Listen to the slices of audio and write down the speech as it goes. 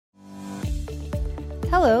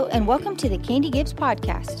Hello, and welcome to the Candy Gibbs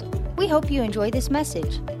podcast. We hope you enjoy this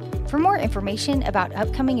message. For more information about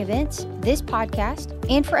upcoming events, this podcast,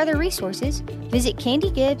 and for other resources, visit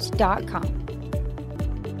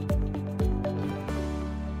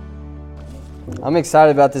candygibbs.com. I'm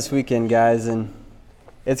excited about this weekend, guys, and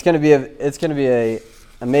it's going to be a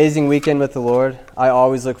amazing weekend with the Lord. I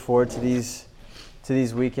always look forward to these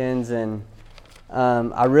weekends, and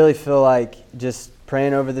I really feel like just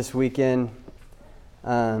praying over this weekend.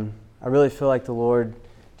 I really feel like the Lord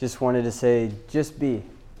just wanted to say, just be.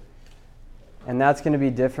 And that's going to be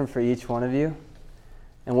different for each one of you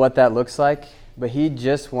and what that looks like. But He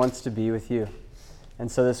just wants to be with you.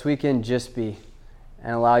 And so this weekend, just be.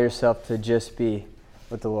 And allow yourself to just be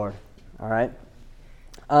with the Lord. All right?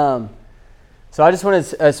 So I just want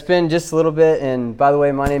to spend just a little bit. And by the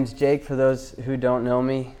way, my name's Jake, for those who don't know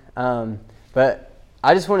me. But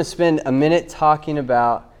I just want to spend a minute talking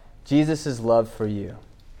about Jesus' love for you.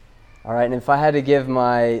 All right, and if I had to give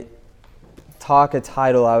my talk a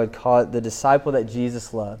title, I would call it The Disciple That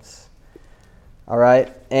Jesus Loves. All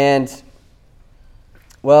right, and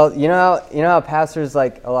well, you know how pastors,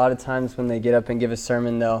 like, a lot of times when they get up and give a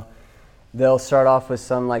sermon, they'll start off with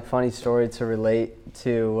some like funny story to relate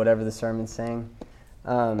to whatever the sermon's saying.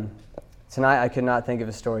 Tonight I could not think of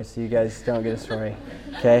a story, so you guys don't get a story.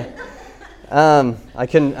 Okay. I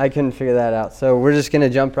couldn't figure that out. So we're just going to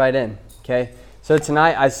jump right in, okay? So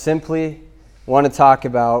tonight I simply want to talk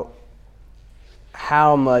about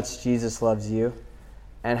how much Jesus loves you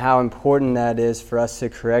and how important that is for us to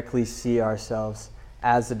correctly see ourselves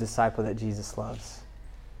as the disciple that Jesus loves.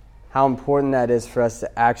 How important that is for us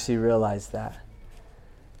to actually realize that.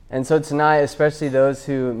 And so tonight, especially those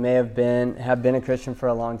who may have been a Christian for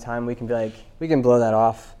a long time, we can blow that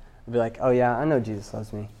off and be like, oh yeah, I know Jesus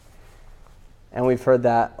loves me. And we've heard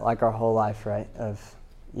that like our whole life, right? Of,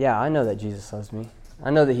 yeah, I know that Jesus loves me. I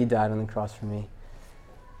know that He died on the cross for me.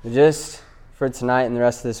 But just for tonight and the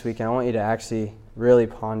rest of this weekend, I want you to actually really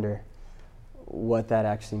ponder what that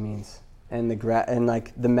actually means and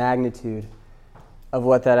the magnitude of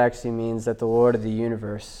what that actually means, that the Lord of the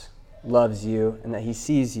universe loves you and that He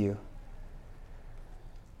sees you.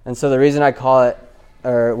 And so the reason I call it,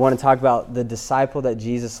 or want to talk about the disciple that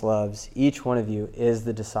Jesus loves, each one of you is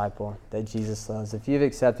the disciple that Jesus loves. If you've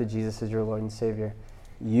accepted Jesus as your Lord and Savior,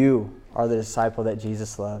 you are the disciple that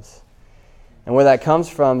Jesus loves. And where that comes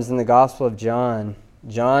from is in the Gospel of John.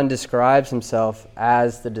 John describes himself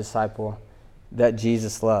as the disciple that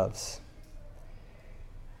Jesus loves.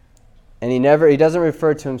 And he doesn't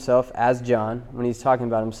refer to himself as John when he's talking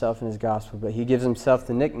about himself in his Gospel, but he gives himself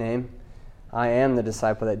the nickname, I am the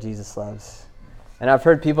disciple that Jesus loves. And I've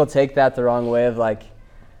heard people take that the wrong way of like,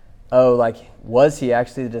 oh, like, was he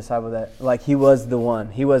actually the disciple that, like, he was the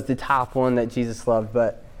one. He was the top one that Jesus loved,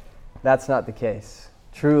 but that's not the case.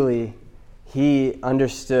 Truly, he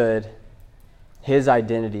understood his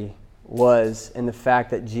identity was in the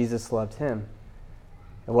fact that Jesus loved him.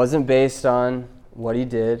 It wasn't based on what he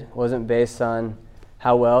did. It wasn't based on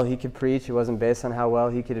how well he could preach. It wasn't based on how well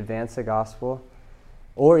he could advance the gospel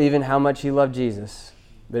or even how much he loved Jesus.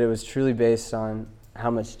 But it was truly based on how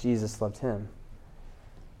much Jesus loved him.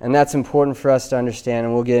 And that's important for us to understand,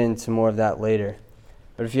 and we'll get into more of that later.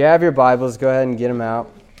 But if you have your Bibles, go ahead and get them out.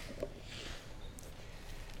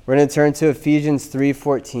 We're going to turn to Ephesians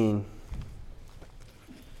 3:14.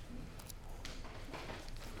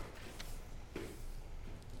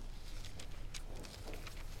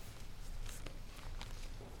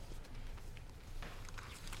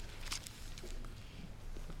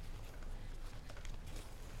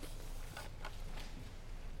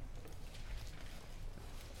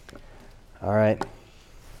 All right.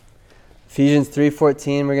 Ephesians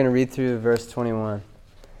 3:14, we're going to read through verse 21.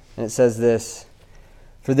 And it says this,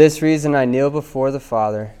 "For this reason I kneel before the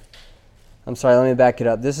Father." I'm sorry, let me back it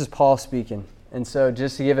up. This is Paul speaking. And so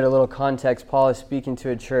just to give it a little context, Paul is speaking to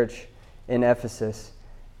a church in Ephesus.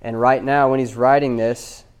 And right now, when he's writing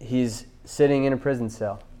this, he's sitting in a prison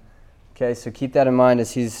cell. Okay, so keep that in mind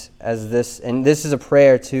and this is a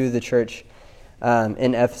prayer to the church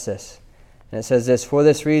in Ephesus. And it says this, "For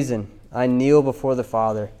this reason I kneel before the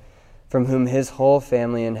Father, from whom His whole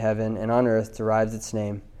family in heaven and on earth derives its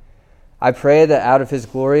name. I pray that out of His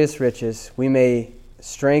glorious riches we may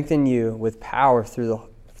strengthen you with power through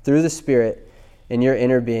the Spirit in your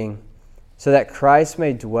inner being, so that Christ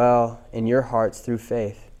may dwell in your hearts through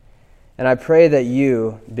faith. And I pray that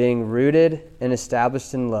you, being rooted and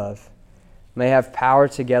established in love, may have power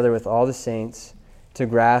together with all the saints to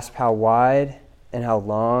grasp how wide and how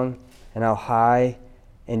long and how high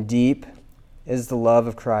and deep is the love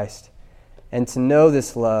of Christ, and to know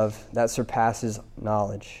this love that surpasses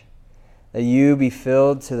knowledge, that you be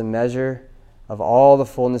filled to the measure of all the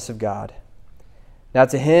fullness of God. Now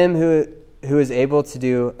to him who is able to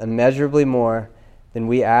do immeasurably more than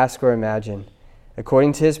we ask or imagine,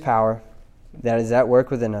 according to his power that is at work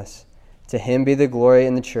within us, to him be the glory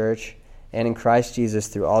in the church and in Christ Jesus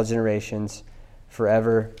through all generations,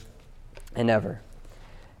 forever and ever.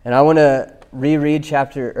 And I want to reread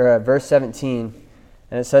verse 17,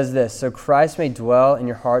 and it says this: So Christ may dwell in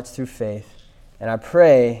your hearts through faith, and I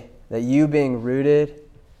pray that you, being rooted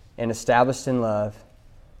and established in love,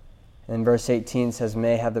 and verse 18 says,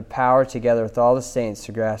 may have the power together with all the saints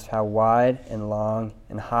to grasp how wide and long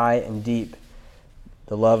and high and deep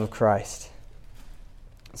the love of Christ.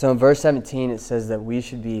 So in verse 17 it says that we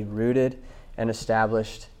should be rooted and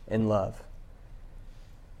established in love.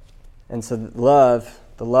 And so the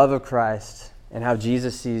love of Christ and how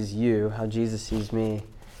Jesus sees you, how Jesus sees me,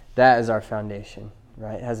 that is our foundation,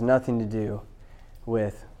 right? It has nothing to do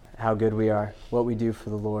with how good we are, what we do for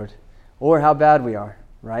the Lord, or how bad we are,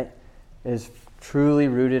 right? It is truly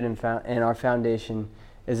rooted and our foundation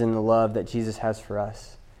is in the love that Jesus has for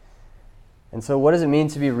us. And so what does it mean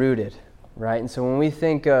to be rooted, right? And so when we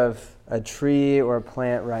think of a tree or a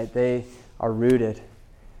plant, right, they are rooted.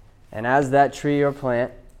 And as that tree or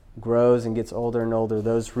plant grows and gets older and older,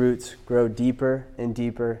 those roots grow deeper and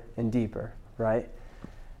deeper and deeper, right?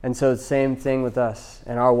 And so it's the same thing with us.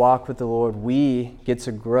 In our walk with the Lord, we get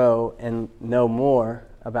to grow and know more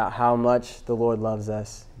about how much the Lord loves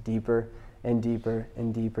us deeper and deeper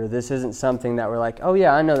and deeper. This isn't something that we're like, oh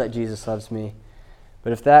yeah, I know that Jesus loves me.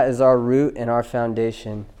 But if that is our root and our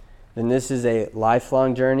foundation, then this is a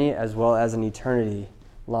lifelong journey as well as an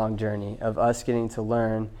eternity-long journey of us getting to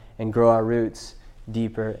learn and grow our roots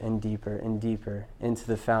deeper and deeper and deeper into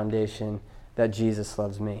the foundation that Jesus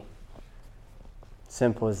loves me.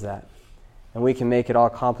 Simple as that. And we can make it all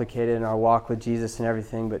complicated in our walk with Jesus and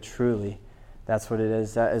everything, but truly, that's what it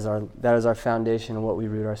is. That is our foundation and what we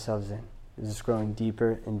root ourselves in. It's just growing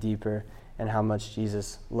deeper and deeper and how much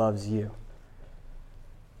Jesus loves you.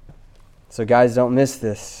 So guys, don't miss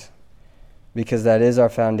this, because that is our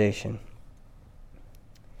foundation.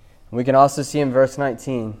 We can also see in verse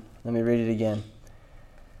 19, let me read it again.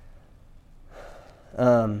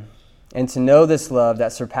 And to know this love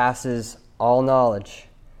that surpasses all knowledge,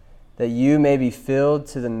 that you may be filled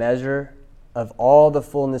to the measure of all the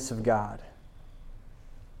fullness of God.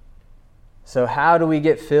 So how do we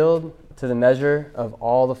get filled to the measure of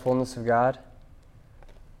all the fullness of God?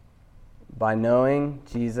 By knowing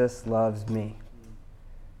Jesus loves me.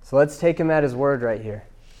 So let's take him at his word right here.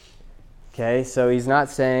 Okay, so he's not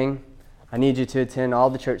saying, I need you to attend all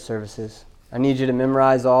the church services. I need you to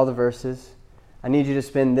memorize all the verses. I need you to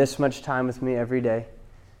spend this much time with me every day.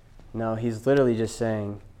 No, he's literally just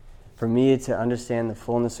saying, for me to understand the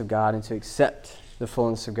fullness of God and to accept the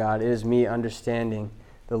fullness of God, it is me understanding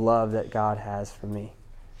the love that God has for me.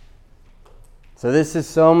 So this is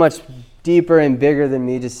so much deeper and bigger than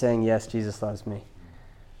me just saying, yes, Jesus loves me.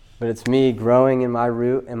 But it's me growing in my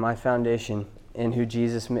root and my foundation in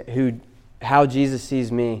how Jesus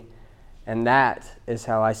sees me. And that is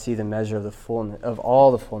how I see the measure of the fullness, of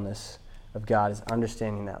all the fullness of God, is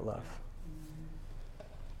understanding that love.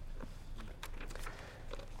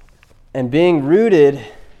 And being rooted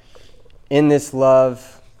in this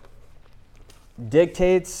love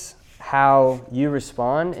dictates how you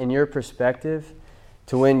respond in your perspective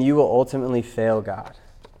to when you will ultimately fail God.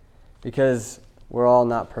 Because we're all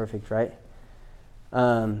not perfect, right?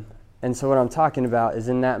 And so what I'm talking about is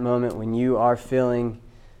in that moment when you are feeling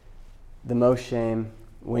the most shame,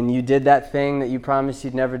 when you did that thing that you promised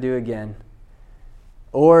you'd never do again,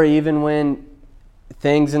 or even when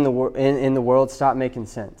things in the world stop making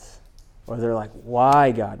sense. Or they're like,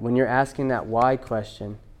 why, God? When you're asking that why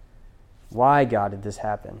question, why, God, did this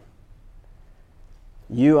happen?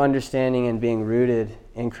 You understanding and being rooted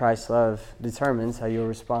in Christ's love determines how you'll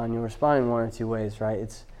respond. You'll respond in one or two ways, right?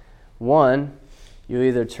 It's one, you'll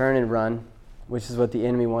either turn and run, which is what the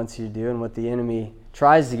enemy wants you to do and what the enemy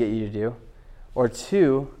tries to get you to do. Or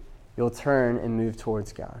two, you'll turn and move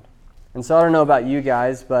towards God. And so I don't know about you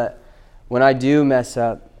guys, but when I do mess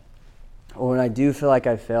up, or when I do feel like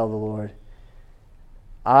I failed the Lord,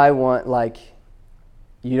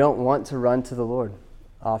 you don't want to run to the Lord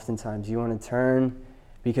oftentimes. You want to turn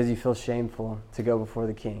because you feel shameful to go before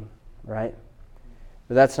the King, right?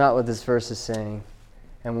 But that's not what this verse is saying.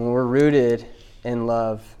 And when we're rooted in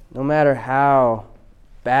love, no matter how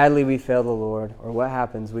badly we fail the Lord or what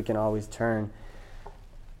happens, we can always turn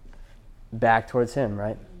back towards Him,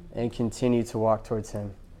 right? And continue to walk towards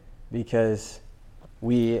Him because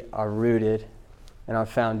we are rooted and our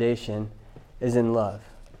foundation is in love.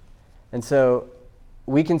 And so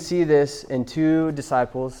we can see this in two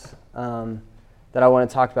disciples that I want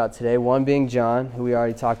to talk about today, one being John, who we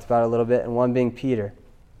already talked about a little bit, and one being Peter.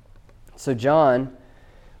 So John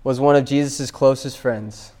was one of Jesus' closest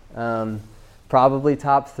friends, probably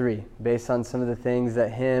top 3, based on some of the things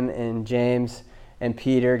that him and James and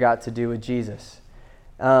Peter got to do with Jesus.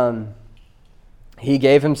 He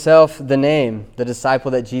gave himself the name, the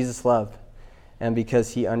disciple that Jesus loved, and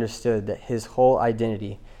because he understood that his whole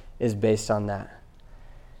identity is based on that.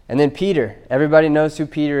 And then Peter. Everybody knows who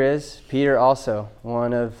Peter is. Peter also,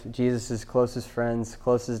 one of Jesus' closest friends,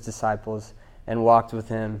 closest disciples, and walked with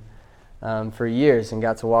him for years and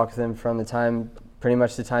got to walk with him from the time, pretty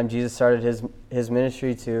much the time Jesus started his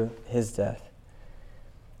ministry to his death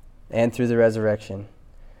and through the resurrection.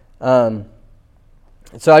 So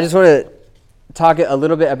I just want to talk a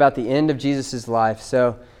little bit about the end of Jesus' life.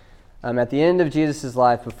 So at the end of Jesus'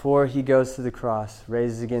 life, before he goes to the cross,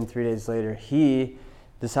 raises again 3 days later, he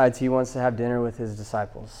decides he wants to have dinner with his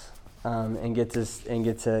disciples and get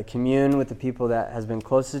to commune with the people that has been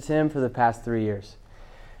closest to him for the past 3 years.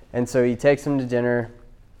 And so he takes them to dinner,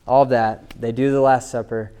 all that. They do the Last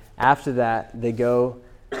Supper. After that, they go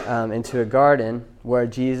into a garden where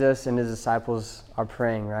Jesus and his disciples are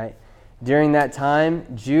praying, right? During that time,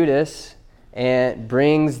 Judas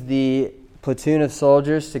brings the platoon of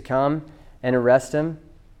soldiers to come and arrest him.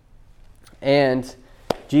 And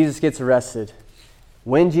Jesus gets arrested.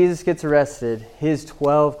 When Jesus gets arrested, his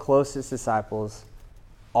 12 closest disciples,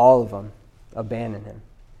 all of them, abandon him.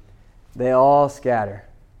 They all scatter,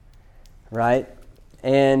 right?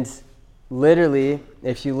 And literally,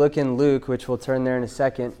 if you look in Luke, which we'll turn there in a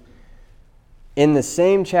second, in the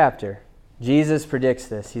same chapter, Jesus predicts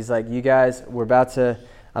this. He's like, you guys, I'm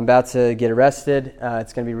about to get arrested.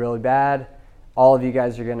 It's going to be really bad. All of you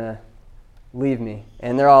guys are going to leave me.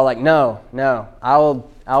 And they're all like, no,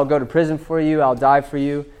 I'll go to prison for you. I'll die for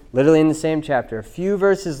you. Literally in the same chapter. A few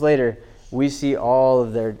verses later, we see all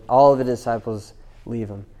of the disciples leave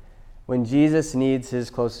him. When Jesus needs his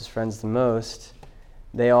closest friends the most,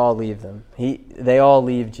 they all leave them. They all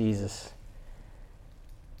leave Jesus.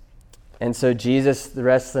 And so Jesus, the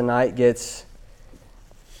rest of the night, gets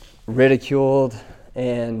ridiculed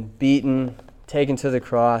and beaten, taken to the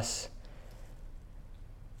cross.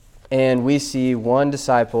 And we see one of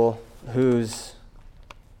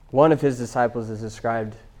his disciples is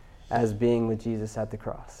described as being with Jesus at the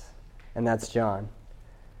cross, and that's John.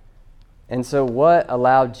 And so what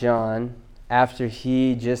allowed John, after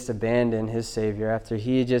he just abandoned his Savior, after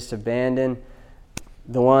he just abandoned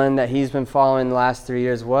the one that he's been following the last 3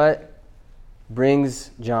 years, what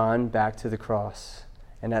brings John back to the cross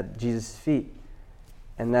and at Jesus' feet?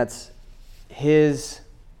 And that's his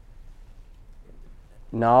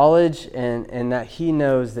knowledge and that he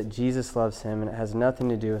knows that Jesus loves him, and it has nothing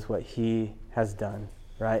to do with what he has done,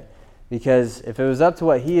 right? Because if it was up to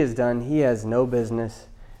what he has done, he has no business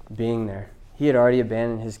being there. He had already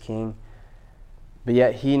abandoned his king, but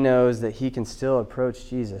yet he knows that he can still approach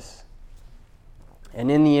Jesus.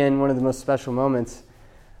 And in the end, one of the most special moments,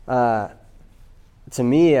 to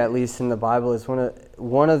me at least in the Bible, is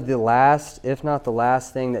one of the last, if not the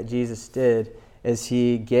last thing that Jesus did, is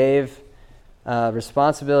he gave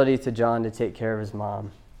responsibility to John to take care of his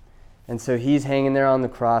mom. And so he's hanging there on the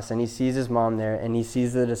cross, and he sees his mom there, and he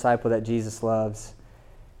sees the disciple that Jesus loves,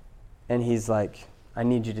 and he's like, I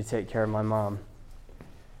need you to take care of my mom.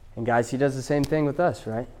 And guys, he does the same thing with us,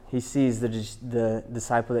 right? He sees the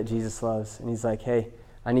disciple that Jesus loves, and he's like, hey,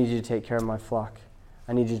 I need you to take care of my flock.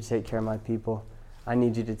 I need you to take care of my people. I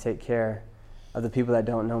need you to take care of the people that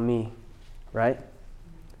don't know me, right?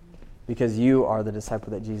 Because you are the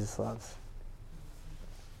disciple that Jesus loves.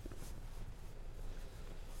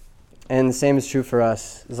 And the same is true for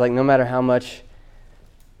us. It's like no matter how much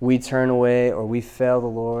we turn away or we fail the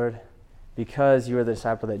Lord, because you are the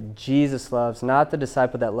disciple that Jesus loves, not the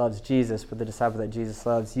disciple that loves Jesus, but the disciple that Jesus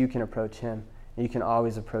loves, you can approach him. You can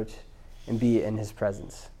always approach and be in his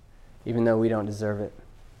presence, even though we don't deserve it.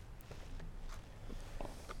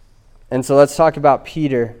 And so let's talk about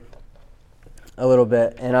Peter a little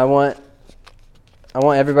bit. And I want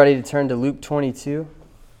everybody to turn to Luke 22.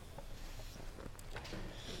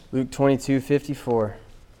 Luke 22:54.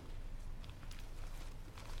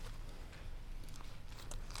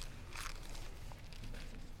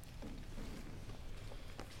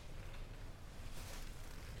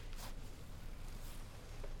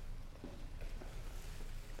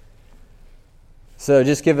 So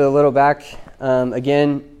just give it a little back.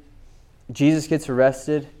 Again, Jesus gets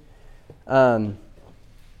arrested, and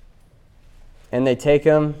they take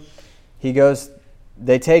him.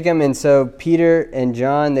 They take him, and so Peter and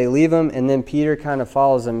John, they leave him, and then Peter kind of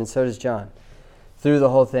follows him, and so does John. through the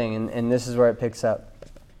whole thing, and this is where it picks up.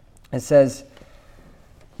 It says,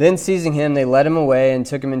 "Then seizing him, they led him away and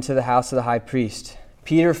took him into the house of the high priest.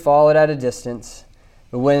 Peter followed at a distance,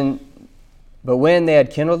 but when they had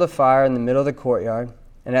kindled a fire in the middle of the courtyard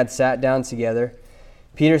and had sat down together,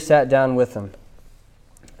 Peter sat down with them.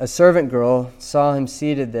 A servant girl saw him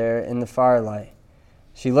seated there in the firelight.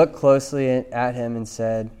 She looked closely at him and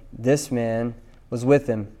said, 'This man was with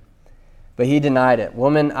him.' But he denied it.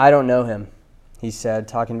 'Woman, I don't know him,' he said,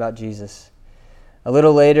 talking about Jesus. A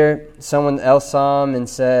little later, someone else saw him and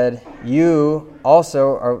said, 'You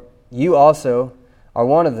also are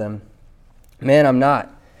one of them.' 'Man, I'm not,'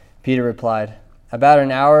 Peter replied. About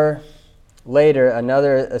an hour later,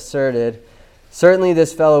 another asserted, 'Certainly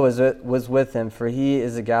this fellow was with him, for he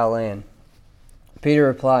is a Galilean.' Peter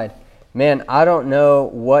replied, 'Man, I don't know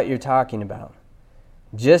what you're talking about.'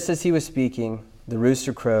 Just as he was speaking, the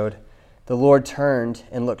rooster crowed. The Lord turned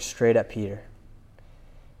and looked straight at Peter.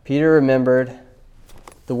 Peter remembered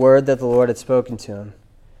the word that the Lord had spoken to him.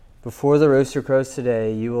 'Before the rooster crows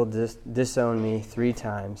today, you will disown me 3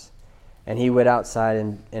 times. And he went outside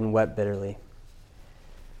and wept bitterly."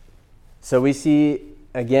 So we see,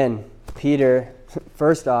 again, Peter,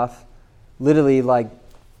 first off, literally like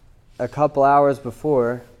a couple hours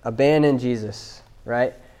before, abandoned Jesus,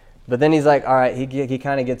 right? But then he's like, all right, he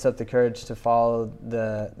kind of gets up the courage to follow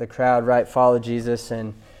the crowd, right? Follow Jesus,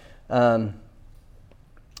 and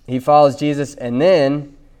he follows Jesus, and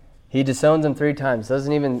then he disowns him 3 times.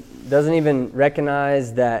 Doesn't even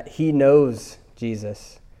recognize that he knows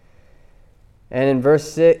Jesus. And in verse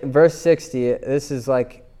 60, this is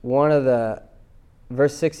like one of the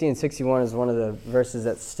verse 60 and 61 is one of the verses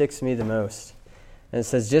that sticks to me the most. And it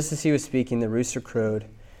says, "Just as he was speaking, the rooster crowed.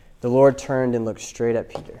 The Lord turned and looked straight at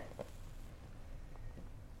Peter."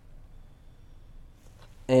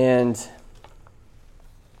 And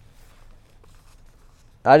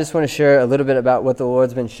I just want to share a little bit about what the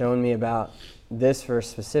Lord's been showing me about this verse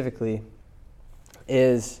specifically.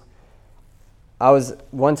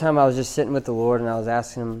 One time I was just sitting with the Lord and I was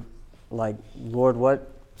asking him, like, "Lord,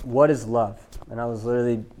 what is love?" And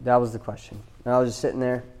that was the question. And I was just sitting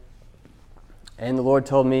there, and the Lord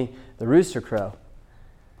told me the rooster crow.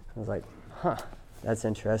 I was like, that's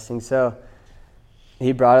interesting. So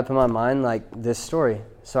he brought up in my mind, like, this story.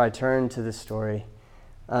 So I turned to this story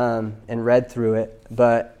and read through it.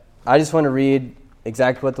 But I just want to read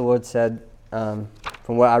exactly what the Lord said from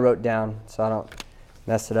what I wrote down so I don't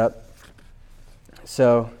mess it up.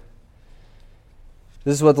 So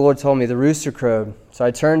this is what the Lord told me. The rooster crowed. So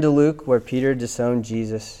I turned to Luke, where Peter disowned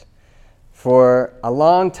Jesus. For a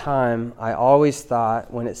long time, I always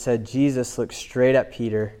thought when it said Jesus looked straight at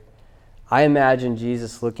Peter, I imagined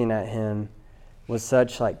Jesus looking at him with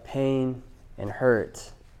such like pain and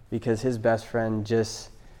hurt because his best friend just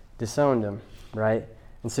disowned him, right?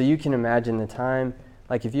 And so you can imagine the time,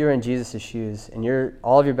 like if you were in Jesus' shoes and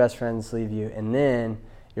all of your best friends leave you and then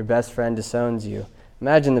your best friend disowns you.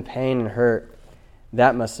 Imagine the pain and hurt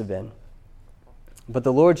that must have been. But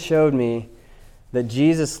the Lord showed me that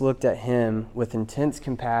Jesus looked at him with intense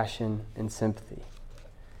compassion and sympathy.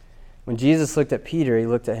 When Jesus looked at Peter, he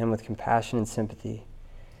looked at him with compassion and sympathy.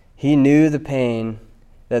 He knew the pain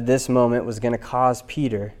that this moment was going to cause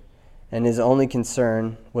Peter, and his only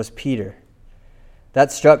concern was Peter.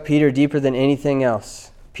 That struck Peter deeper than anything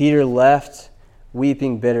else. Peter left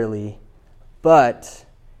weeping bitterly, but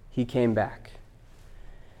he came back.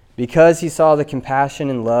 Because he saw the compassion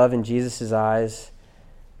and love in Jesus' eyes,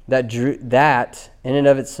 that in and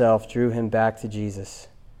of itself drew him back to Jesus.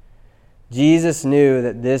 Jesus knew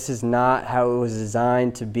that this is not how it was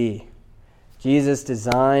designed to be.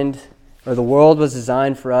 The world was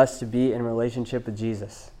designed for us to be in relationship with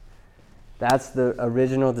Jesus. That's the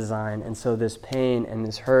original design. And so this pain and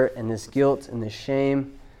this hurt and this guilt and this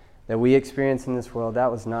shame that we experience in this world,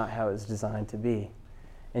 that was not how it was designed to be.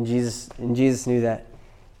 And Jesus knew that.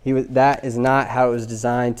 That is not how it was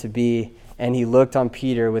designed to be. And he looked on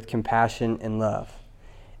Peter with compassion and love.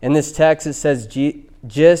 In this text, it says,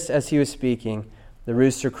 just as he was speaking, the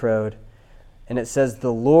rooster crowed. And it says,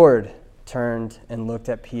 the Lord turned and looked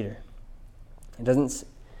at Peter. It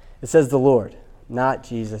says the Lord, not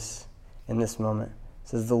Jesus in this moment. It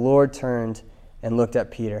says the Lord turned and looked at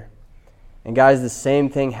Peter. And guys, the same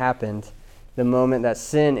thing happened the moment that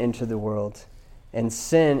sin entered the world. And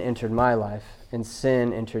sin entered my life. And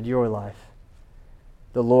sin entered your life.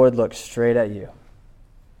 The Lord looked straight at you.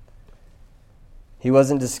 He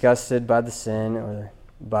wasn't disgusted by the sin or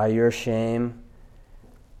by your shame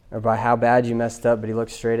or by how bad you messed up, but he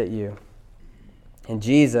looked straight at you. And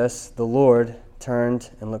Jesus, the Lord, turned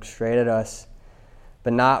and looked straight at us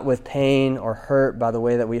but not with pain or hurt by the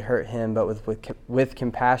way that we hurt him, but with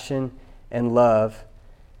compassion and love,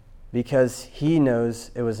 because he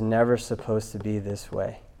knows it was never supposed to be this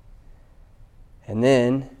way. And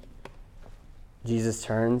then Jesus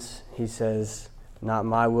turns, he says, "Not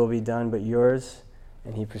my will be done, but yours,"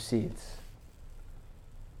 and he proceeds.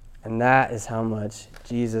 And that is how much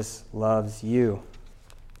Jesus loves you.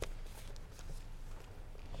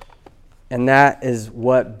 And that is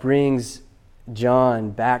what brings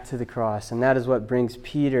John back to the cross. And that is what brings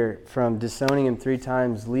Peter from disowning him 3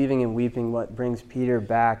 times, leaving and weeping, what brings Peter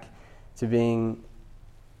back to being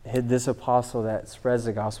this apostle that spreads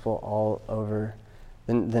the gospel all over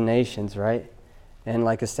the nations, right? And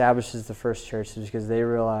establishes the first church, because they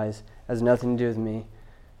realize it has nothing to do with me.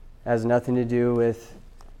 It has nothing to do with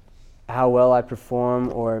how well I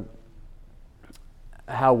perform or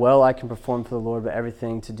how well I can perform for the Lord, but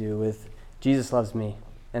everything to do with Jesus loves me,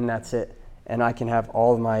 and that's it. And I can have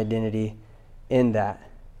all of my identity in that.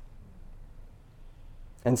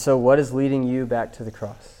 And so what is leading you back to the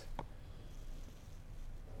cross?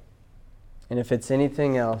 And if it's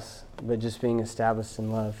anything else but just being established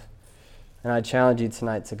in love, and I challenge you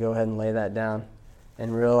tonight to go ahead and lay that down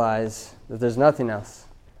and realize that there's nothing else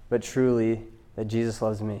but truly that Jesus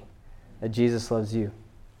loves me, that Jesus loves you.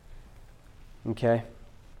 Okay?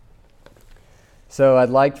 So I'd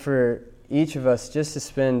like for each of us just to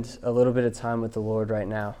spend a little bit of time with the Lord right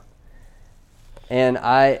now. And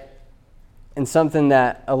something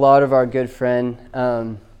that a lot of our good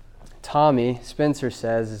friend Tommy Spencer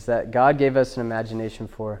says is that God gave us an imagination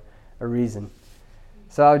for a reason.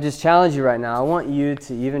 So I would just challenge you right now. I want you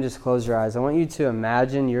to even just close your eyes. I want you to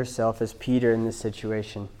imagine yourself as Peter in this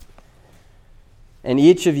situation. And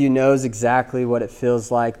each of you knows exactly what it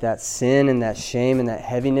feels like, that sin and that shame and that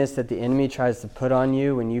heaviness that the enemy tries to put on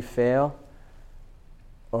you when you fail,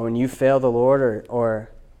 or when you fail the Lord, or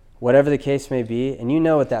whatever the case may be, and you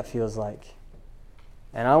know what that feels like.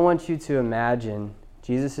 And I want you to imagine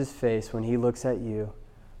Jesus' face when he looks at you,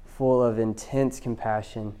 full of intense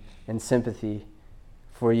compassion and sympathy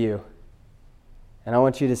for you. And I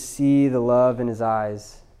want you to see the love in his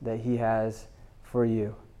eyes that he has for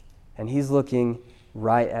you. And he's looking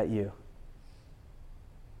right at you.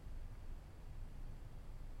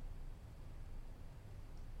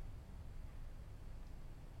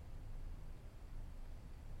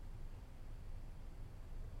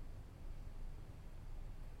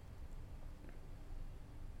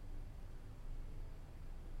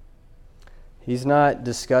 He's not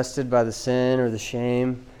disgusted by the sin or the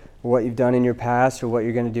shame or what you've done in your past or what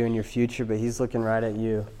you're going to do in your future, but he's looking right at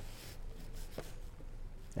you.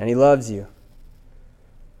 And he loves you.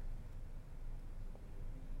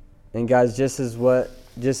 And guys, just as what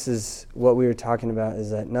we were talking about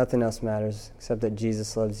is that nothing else matters except that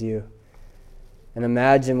Jesus loves you. And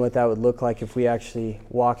imagine what that would look like if we actually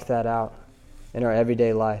walked that out in our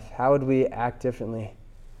everyday life. How would we act differently?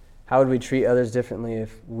 How would we treat others differently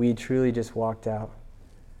if we truly just walked out?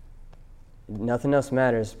 Nothing else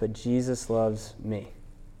matters, but Jesus loves me.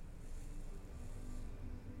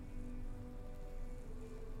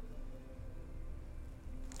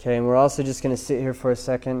 Okay, and we're also just going to sit here for a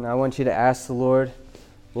second. I want you to ask the Lord,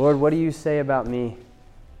 Lord, what do you say about me?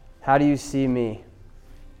 How do you see me?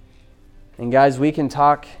 And guys, we can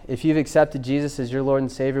talk. If you've accepted Jesus as your Lord and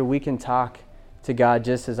Savior, we can talk to God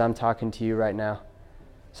just as I'm talking to you right now.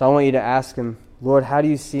 So I want you to ask him, Lord, how do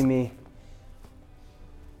you see me?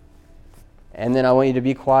 And then I want you to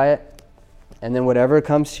be quiet. And then whatever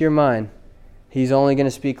comes to your mind, he's only going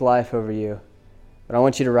to speak life over you. But I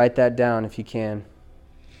want you to write that down if you can.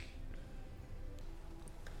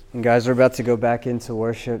 And guys, we're about to go back into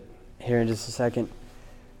worship here in just a second.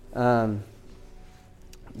 But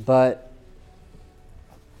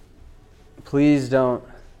please don't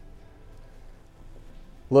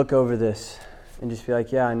look over this and just be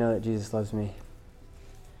like, yeah, I know that Jesus loves me.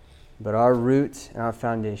 But our root and our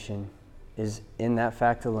foundation is in that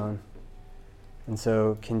fact alone. And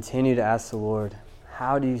so continue to ask the Lord,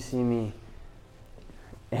 how do you see me?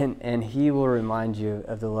 And he will remind you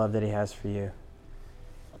of the love that he has for you.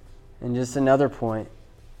 And just another point,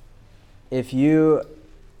 if you've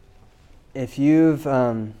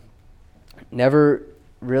never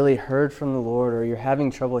really heard from the Lord, or you're having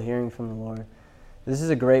trouble hearing from the Lord, this is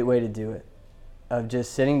a great way to do it. Of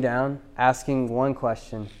just sitting down, asking one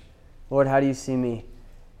question, Lord, how do you see me?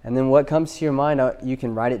 And then what comes to your mind, you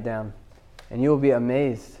can write it down. And you will be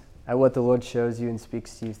amazed at what the Lord shows you and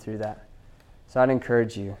speaks to you through that. So I'd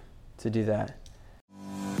encourage you to do that.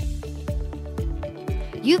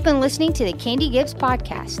 You've been listening to the Candy Gibbs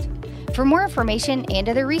Podcast. For more information and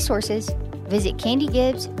other resources, visit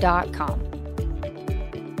candygibbs.com.